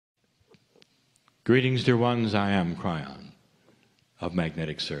Greetings, dear ones. I am Kryon of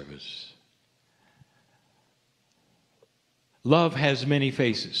Magnetic Service. Love has many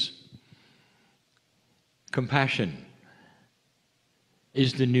faces. Compassion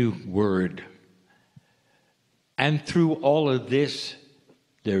is the new word. And through all of this,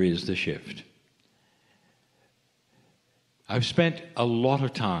 there is the shift. I've spent a lot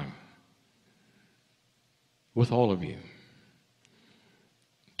of time with all of you,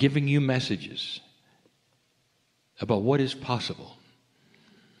 giving you messages about what is possible,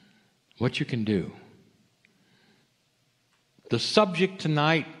 what you can do. The subject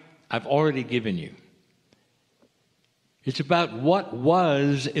tonight, I've already given you. It's about what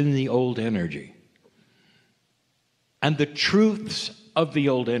was in the old energy and the truths of the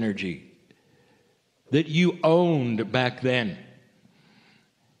old energy that you owned back then.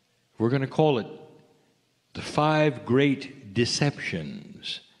 We're going to call it the 5 great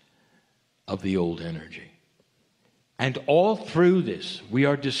deceptions of the old energy. And all through this, we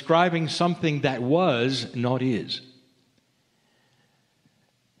are describing something that was, not is.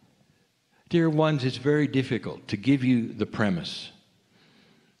 Dear ones, it's very difficult to give you the premise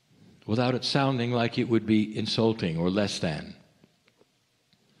without it sounding like it would be insulting or less than.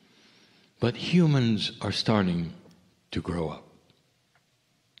 But humans are starting to grow up.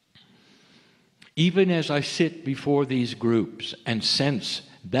 Even as I sit before these groups and sense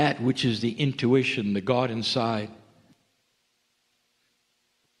that which is the intuition, the God inside,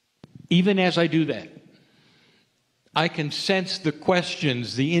 even as I do that, I can sense the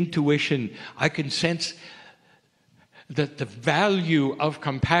questions, the intuition. I can sense that the value of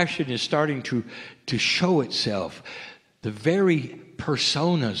compassion is starting to show itself. The very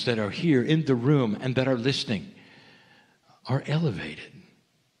personas that are here in the room and that are listening are elevated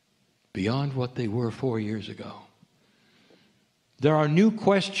beyond what they were 4 years ago. There are new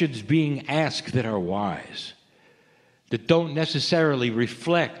questions being asked that are wise, that don't necessarily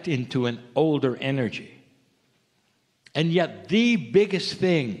reflect into an older energy. And yet the biggest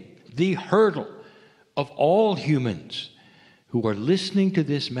thing, the hurdle of all humans who are listening to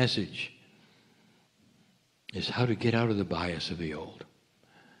this message is how to get out of the bias of the old.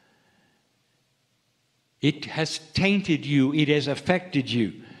 It has tainted you. It has affected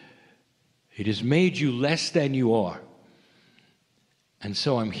you. It has made you less than you are. And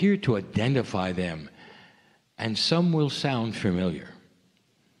so I'm here to identify them. And some will sound familiar.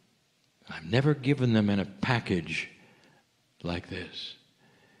 I've never given them in a package like this.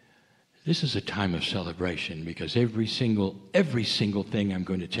 This is a time of celebration because every single thing I'm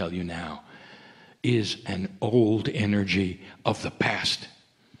going to tell you now is an old energy of the past.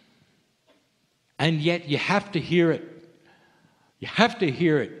 And yet you have to hear it. You have to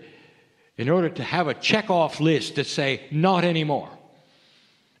hear it in order to have a check-off list to say, not anymore.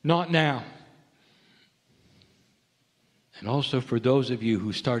 Not now. And also for those of you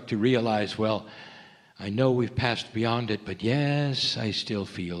who start to realize, well, I know we've passed beyond it, but yes, I still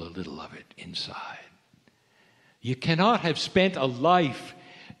feel a little of it inside. You cannot have spent a life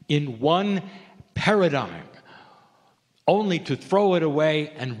in one paradigm only to throw it away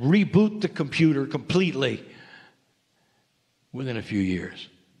and reboot the computer completely within a few years.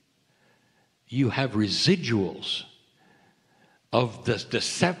 You have residuals of the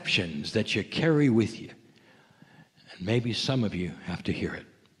deceptions that you carry with you. And maybe some of you have to hear it.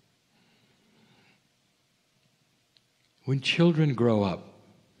 When children grow up,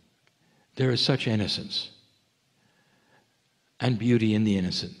 there is such innocence and beauty in the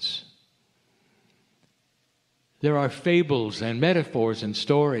innocence. There are fables and metaphors and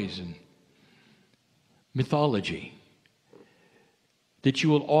stories and mythology that you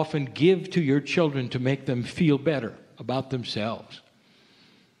will often give to your children to make them feel better about themselves.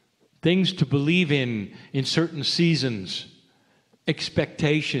 Things to believe in certain seasons,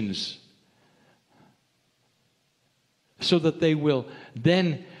 expectations, so that they will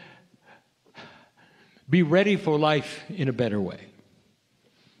then be ready for life in a better way.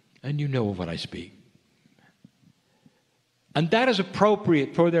 And you know of what I speak. And that is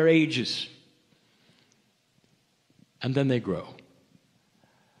appropriate for their ages. And then they grow.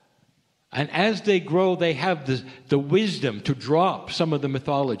 And as they grow, they have the wisdom to drop some of the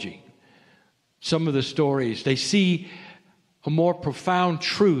mythology, some of the stories. They see a more profound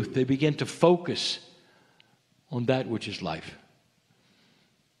truth. They begin to focus on that which is life.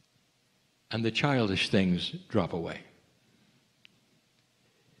 And the childish things drop away.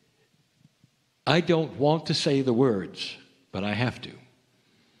 I don't want to say the words, but I have to,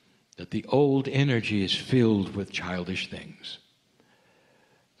 that the old energy is filled with childish things.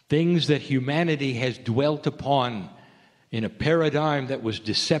 Things that humanity has dwelt upon in a paradigm that was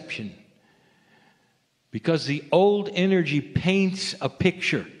deception. Because the old energy paints a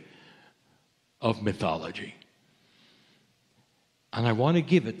picture of mythology. And I want to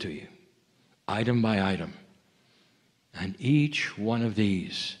give it to you, item by item. And each one of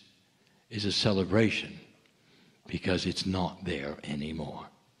these is a celebration because it's not there anymore.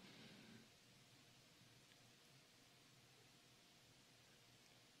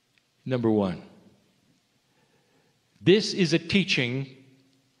 Number one, this is a teaching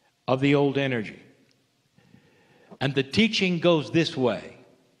of the old energy. And the teaching goes this way,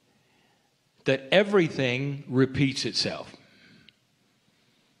 that everything repeats itself.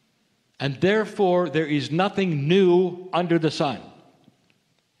 And therefore, there is nothing new under the sun.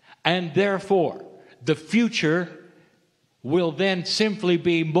 And therefore, the future will then simply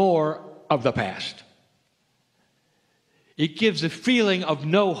be more of the past. It gives a feeling of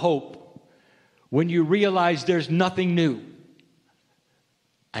no hope when you realize there's nothing new.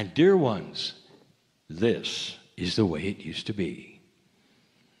 And dear ones, this is the way it used to be.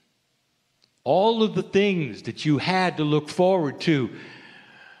 All of the things that you had to look forward to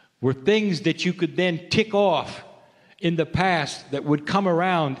were things that you could then tick off in the past that would come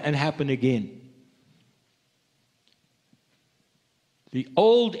around and happen again. The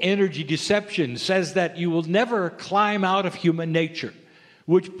old energy deception says that you will never climb out of human nature,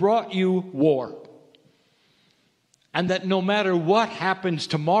 which brought you war. And that no matter what happens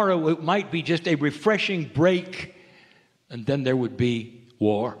tomorrow, it might be just a refreshing break, and then there would be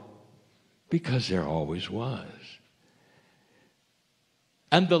war, because there always was.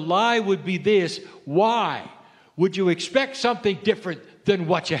 And the lie would be this: why would you expect something different than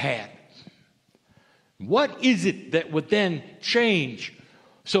what you had? What is it that would then change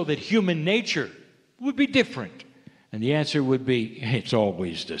so that human nature would be different? And the answer would be, it's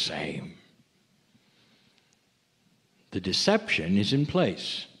always the same. The deception is in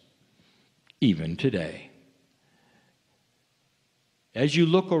place, even today. As you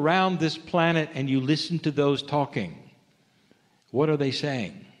look around this planet and you listen to those talking, what are they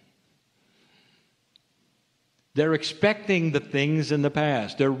saying? They're expecting the things in the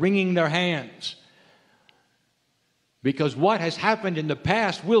past. They're wringing their hands. Because what has happened in the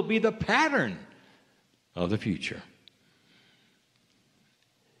past will be the pattern of the future.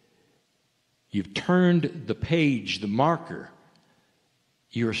 You've turned the page, the marker.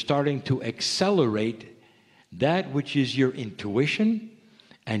 You're starting to accelerate that which is your intuition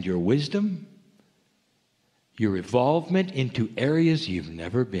and your wisdom, your evolvement into areas you've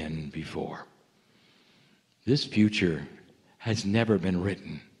never been before. This future has never been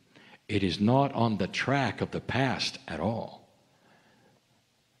written. It is not on the track of the past at all.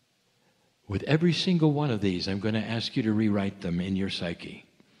 With every single one of these, I'm going to ask you to rewrite them in your psyche.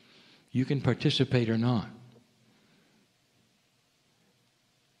 You can participate or not.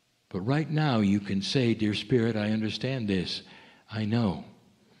 But right now you can say, dear Spirit, I understand this. I know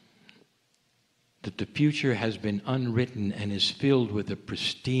that the future has been unwritten and is filled with a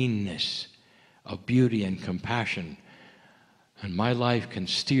pristineness of beauty and compassion. And my life can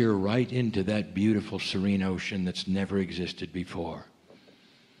steer right into that beautiful, serene ocean that's never existed before.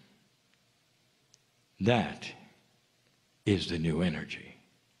 That is the new energy.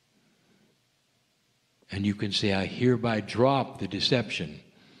 And you can say, I hereby drop the deception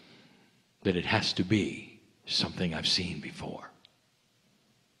that it has to be something I've seen before.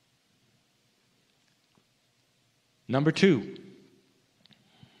 Number two,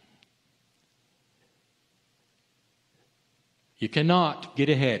 you cannot get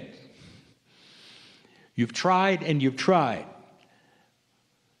ahead. You've tried and you've tried,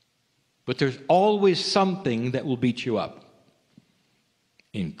 but there's always something that will beat you up,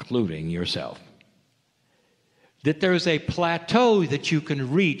 including yourself. That there's a plateau that you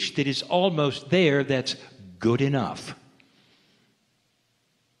can reach that is almost there, that's good enough.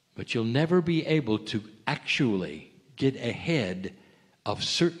 But you'll never be able to actually get ahead of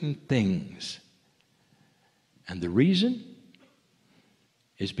certain things. And the reason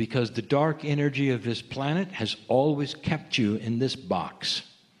is because the dark energy of this planet has always kept you in this box.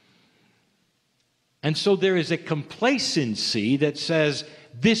 And so there is a complacency that says,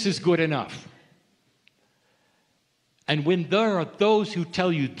 this is good enough. And when there are those who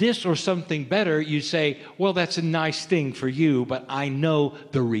tell you this or something better, you say, well, that's a nice thing for you, but I know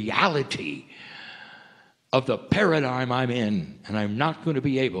the reality of the paradigm I'm in, and I'm not going to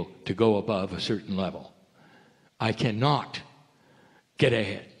be able to go above a certain level. I cannot get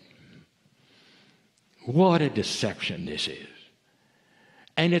ahead. What a deception this is.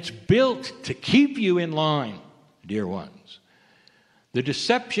 And it's built to keep you in line, dear ones. The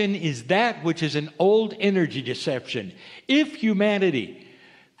deception is that which is an old energy deception. If humanity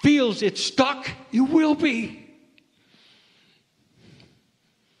feels it's stuck, you will be.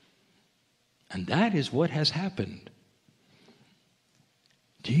 And that is what has happened.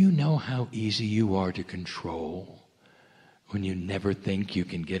 Do you know how easy you are to control when you never think you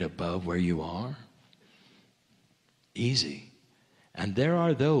can get above where you are? Easy. And there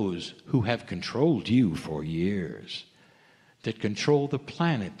are those who have controlled you for years, that control the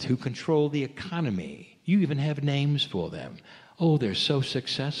planet, who control the economy. You even have names for them. Oh, they're so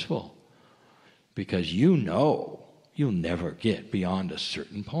successful because you know you'll never get beyond a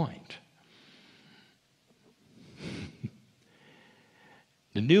certain point.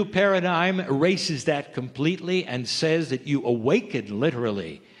 The new paradigm erases that completely and says that you awaken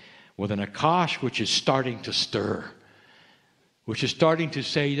literally with an Akash which is starting to stir, which is starting to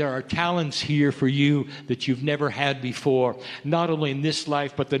say there are talents here for you that you've never had before, not only in this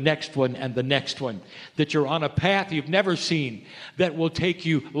life, but the next one and the next one, that you're on a path you've never seen that will take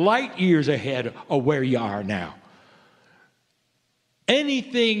you light years ahead of where you are now.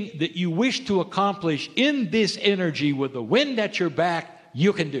 Anything that you wish to accomplish in this energy with the wind at your back,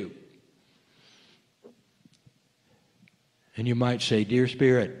 you can do. And you might say, dear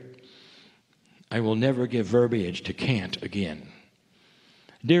Spirit, I will never give verbiage to can't again.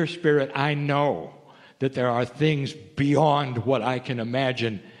 Dear Spirit, I know that there are things beyond what I can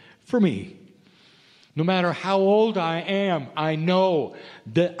imagine for me. No matter how old I am, I know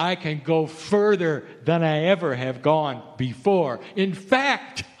that I can go further than I ever have gone before. In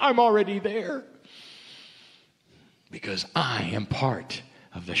fact, I'm already there. Because I am part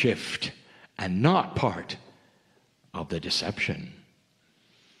of the shift and not part of the deception.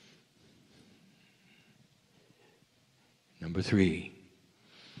 Number 3,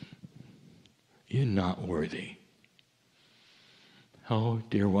 you're not worthy. Oh,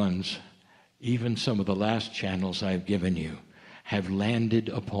 dear ones, even some of the last channels I've given you have landed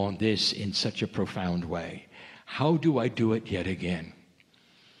upon this in such a profound way. How do I do it yet again?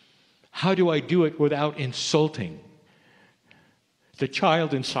 How do I do it without insulting the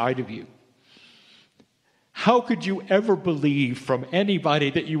child inside of you? How could you ever believe from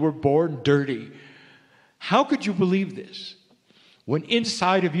anybody that you were born dirty? How could you believe this when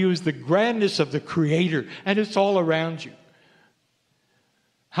inside of you is the grandness of the Creator and it's all around you?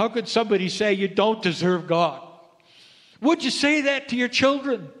 How could somebody say you don't deserve God? Would you say that to your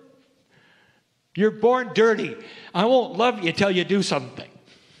children? You're born dirty. I won't love you till you do something.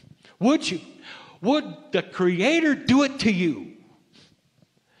 Would you? Would the Creator do it to you?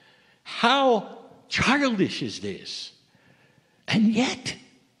 How childish is this? And yet,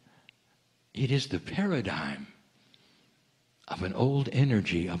 it is the paradigm of an old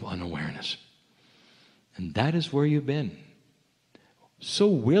energy of unawareness. And that is where you've been. So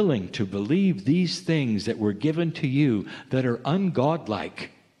willing to believe these things that were given to you that are ungodlike.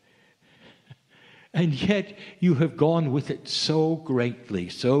 And yet you have gone with it so greatly,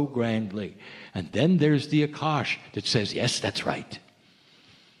 so grandly. And then there's the Akash that says, yes, that's right.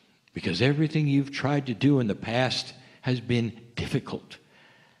 Because everything you've tried to do in the past has been difficult.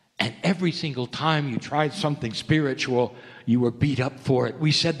 And every single time you tried something spiritual, you were beat up for it.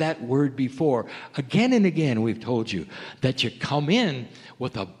 We said that word before. Again and again we've told you that you come in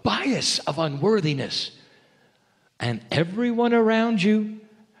with a bias of unworthiness. And everyone around you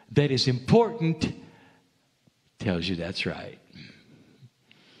that is important tells you that's right.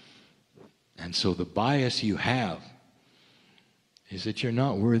 And so the bias you have is that you're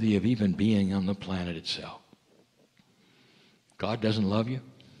not worthy of even being on the planet itself. God doesn't love you.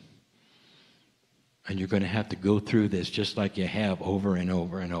 And you're going to have to go through this just like you have over and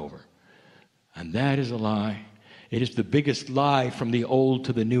over and over. And that is a lie. It is the biggest lie from the old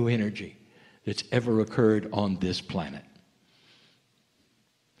to the new energy that's ever occurred on this planet.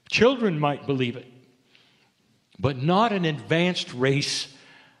 Children might believe it, but not an advanced race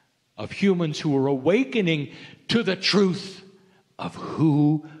of humans who are awakening to the truth of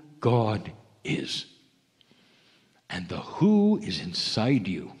who God is. And the who is inside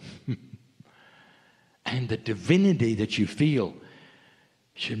you. And the divinity that you feel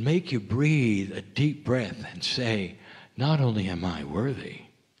should make you breathe a deep breath and say, not only am I worthy,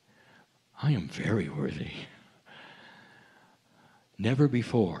 I am very worthy. Never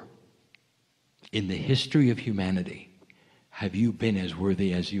before in the history of humanity have you been as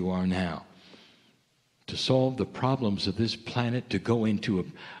worthy as you are now to solve the problems of this planet, to go into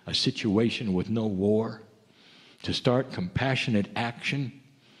a situation with no war, to start compassionate action,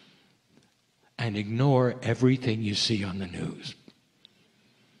 and ignore everything you see on the news.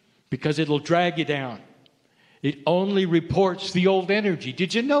 Because it'll drag you down. It only reports the old energy.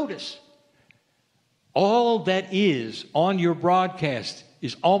 Did you notice? All that is on your broadcast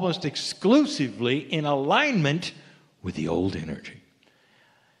is almost exclusively in alignment with the old energy.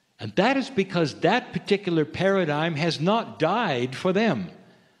 And that is because that particular paradigm has not died for them.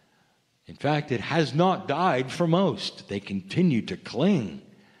 In fact, it has not died for most. They continue to cling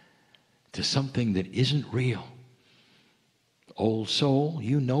to something that isn't real. Old soul,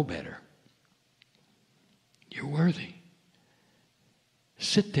 you know better. You're worthy.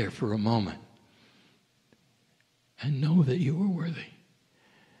 Sit there for a moment and know that you are worthy.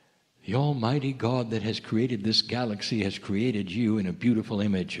 The Almighty God that has created this galaxy has created you in a beautiful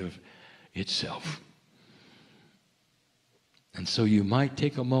image of itself. And so you might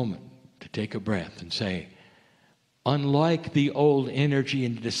take a moment to take a breath and say, unlike the old energy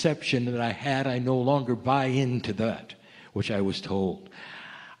and deception that I had, I no longer buy into that which I was told.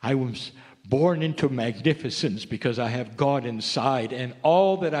 I was born into magnificence because I have God inside, and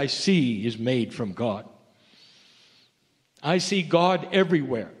all that I see is made from God. I see God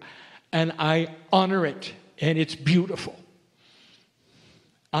everywhere, and I honor it, and it's beautiful.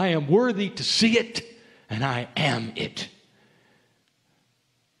 I am worthy to see it, and I am it.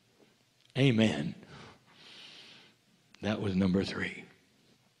 Amen. That was number 3.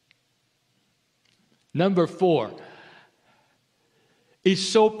 Number 4 is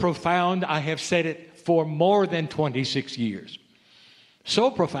so profound, I have said it for more than 26 years. So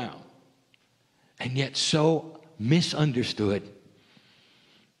profound, and yet so misunderstood.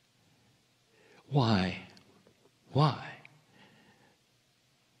 Why? Why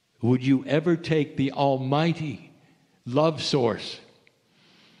would you ever take the almighty love source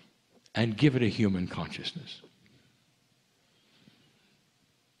and give it a human consciousness?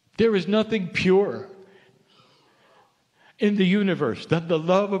 There is nothing pure in the universe than the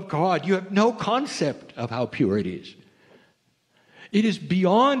love of God. You have no concept of how pure it is. It is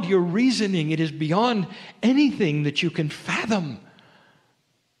beyond your reasoning. It is beyond anything that you can fathom.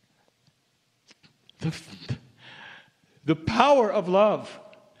 The power of love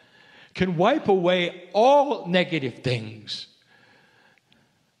can wipe away all negative things.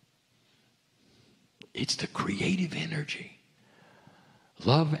 It's the creative energy.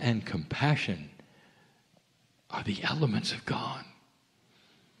 Love and compassion are the elements of God.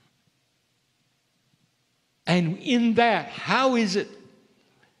 And in that, how is it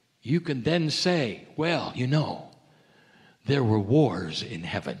you can then say, well, you know, there were wars in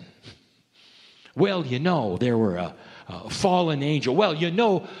heaven. Well, you know, there were a fallen angel. Well, you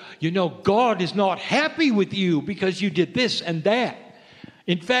know, God is not happy with you because you did this and that.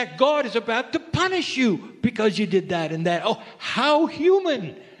 In fact, God is about to punish you because you did that and that. Oh, how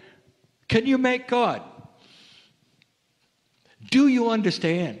human can you make God? Do you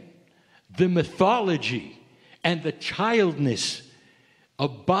understand the mythology and the childness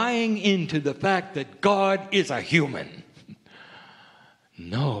of buying into the fact that God is a human?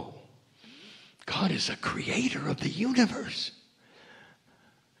 No. God is a creator of the universe.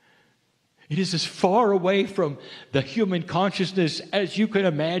 It is as far away from the human consciousness as you can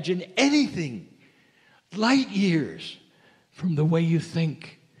imagine anything. Light years from the way you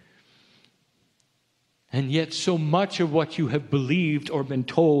think. And yet so much of what you have believed or been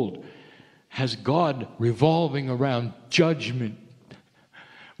told has God revolving around judgment,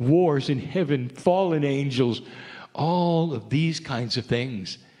 wars in heaven, fallen angels, all of these kinds of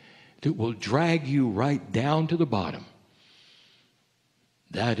things that will drag you right down to the bottom.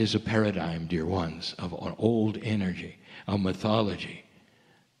 That is a paradigm, dear ones, of an old energy, a mythology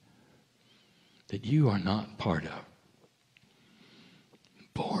that you are not part of.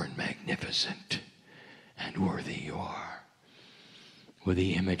 Born magnificent and worthy you are. With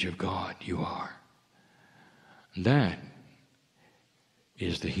the image of God you are. That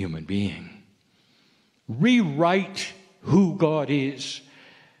is the human being. Rewrite who God is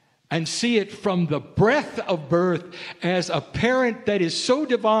and see it from the breath of birth as a parent that is so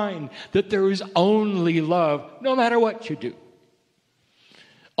divine that there is only love, no matter what you do.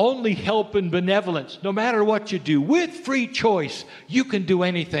 Only help and benevolence, no matter what you do. With free choice, you can do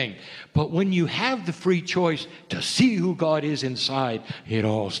anything. But when you have the free choice to see who God is inside, it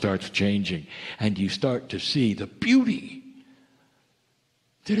all starts changing. And you start to see the beauty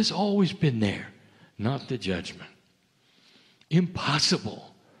that has always been there, not the judgment. Impossible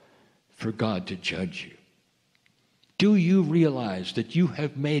for God to judge you. Do you realize that you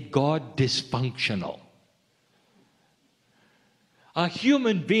have made God dysfunctional? A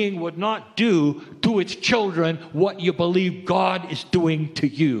human being would not do to its children what you believe God is doing to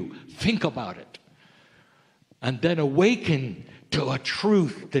you. Think about it. And then awaken to a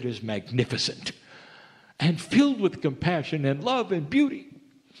truth that is magnificent and filled with compassion and love and beauty.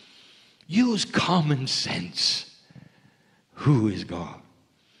 Use common sense. Who is God?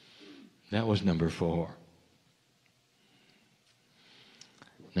 That was number 4.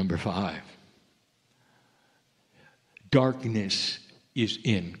 Number 5. Darkness is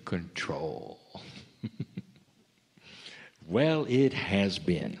in control. Well, it has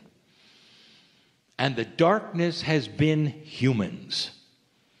been. And the darkness has been humans,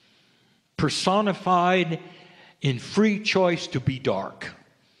 personified in free choice to be dark.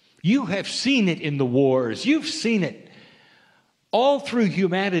 You have seen it in the wars. You've seen it all through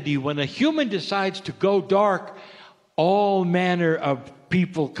humanity. When a human decides to go dark, all manner of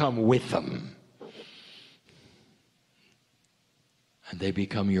people come with them. And they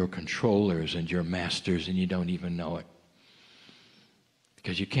become your controllers and your masters, and you don't even know it.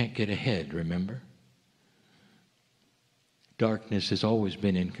 Because you can't get ahead, remember? Darkness has always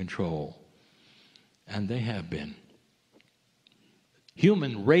been in control. And they have been.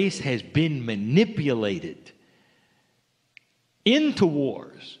 Human race has been manipulated into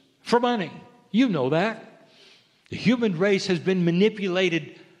wars for money. You know that. The human race has been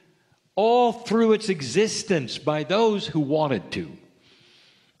manipulated all through its existence by those who wanted to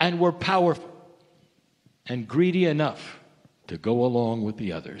and were powerful and greedy enough to go along with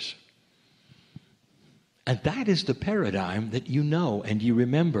the others. And that is the paradigm that you know and you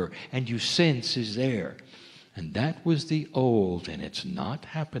remember and you sense is there. And that was the old, and it's not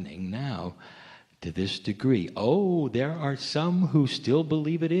happening now to this degree. Oh, there are some who still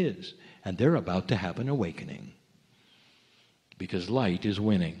believe it is, and they're about to have an awakening because light is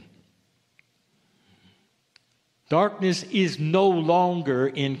winning. Darkness is no longer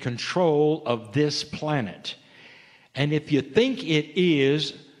in control of this planet. And if you think it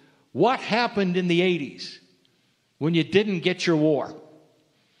is, what happened in the 80s when you didn't get your war?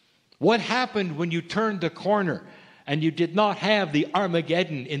 What happened when you turned the corner and you did not have the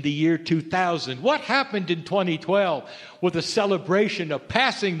Armageddon in the year 2000? What happened in 2012 with the celebration of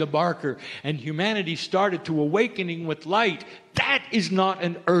passing the marker and humanity started to awakening with light? That is not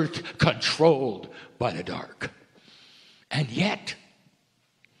an earth controlled by the dark. And yet,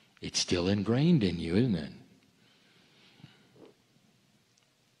 it's still ingrained in you, isn't it?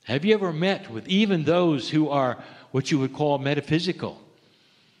 Have you ever met with even those who are what you would call metaphysical?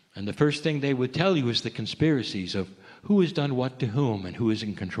 And the first thing they would tell you is the conspiracies of who has done what to whom and who is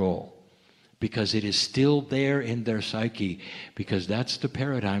in control. Because it is still there in their psyche, because that's the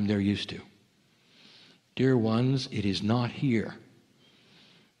paradigm they're used to. Dear ones, it is not here.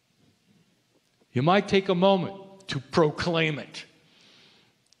 You might take a moment to proclaim it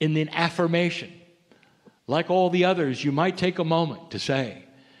in an affirmation. Like all the others, you might take a moment to say,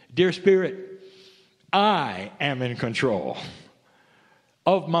 Dear Spirit, I am in control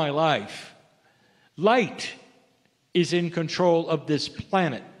of my life. Light is in control of this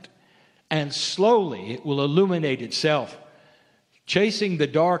planet, and slowly it will illuminate itself, chasing the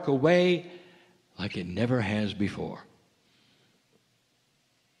dark away like it never has before.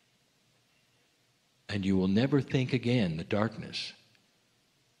 And you will never think again the darkness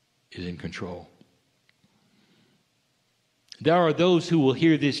is in control. There are those who will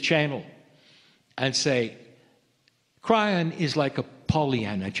hear this channel and say, Kryon is like a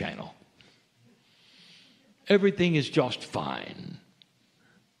Pollyanna channel. Everything is just fine.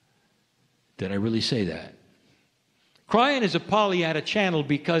 Did I really say that? Kryon is a Pollyanna channel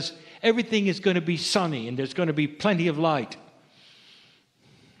because everything is going to be sunny and there's going to be plenty of light.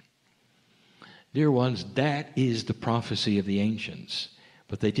 Dear ones, that is the prophecy of the ancients.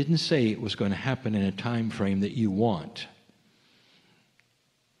 But they didn't say it was going to happen in a time frame that you want.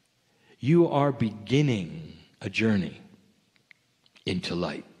 You are beginning a journey into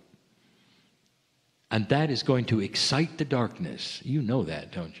light. And that is going to excite the darkness. You know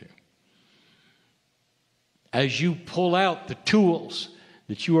that, don't you? As you pull out the tools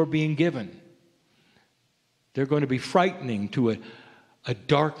that you are being given, they're going to be frightening to a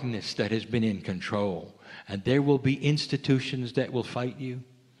darkness that has been in control. And there will be institutions that will fight you.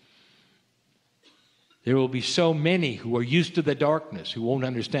 There will be so many who are used to the darkness, who won't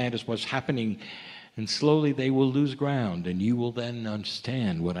understand what's happening, and slowly they will lose ground, and you will then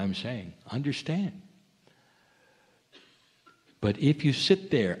understand what I'm saying. Understand. But if you sit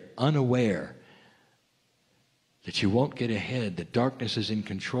there unaware that you won't get ahead, that darkness is in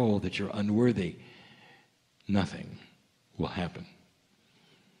control, that you're unworthy, nothing will happen.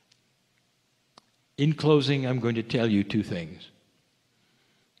 In closing, I'm going to tell you two things.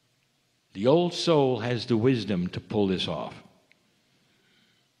 The old soul has the wisdom to pull this off.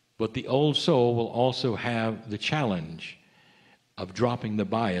 But the old soul will also have the challenge of dropping the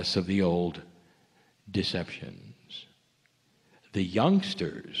bias of the old deceptions. The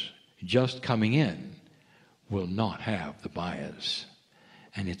youngsters just coming in will not have the bias.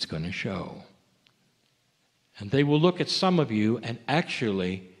 and it's going to show. And they will look at some of you and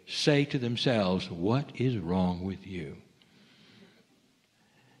actually say to themselves, what is wrong with you?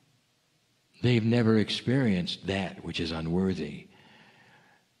 They've never experienced that which is unworthy.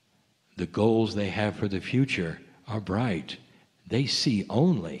 The goals they have for the future are bright. They see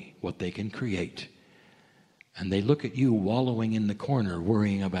only what they can create. And they look at you wallowing in the corner,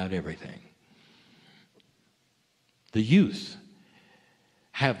 worrying about everything. The youth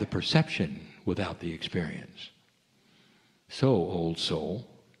have the perception without the experience. So, old soul,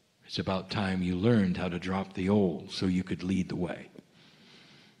 it's about time you learned how to drop the old so you could lead the way.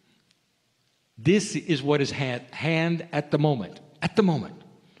 This is what is at hand at the moment,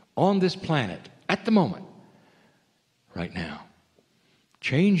 on this planet, at the moment, right now.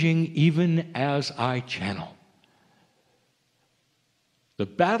 Changing even as I channel. The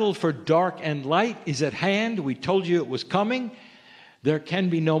battle for dark and light is at hand. We told you it was coming. There can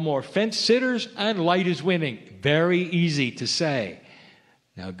be no more fence sitters, and light is winning. Very easy to say.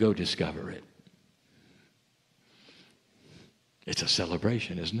 Now go discover it. It's a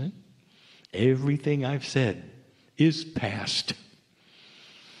celebration, isn't it? Everything I've said is past.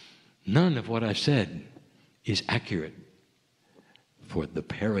 None of what I've said is accurate for the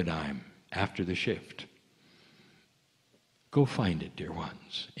paradigm after the shift. Go find it, dear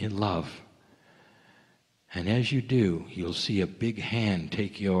ones, in love. And as you do, you'll see a big hand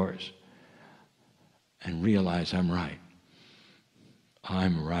take yours and realize I'm right.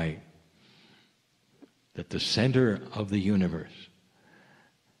 I'm right. That the center of the universe,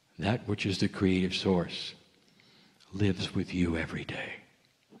 that which is the creative source, lives with you every day.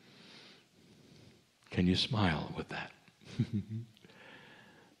 Can you smile with that?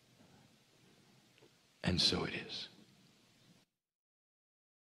 And so it is.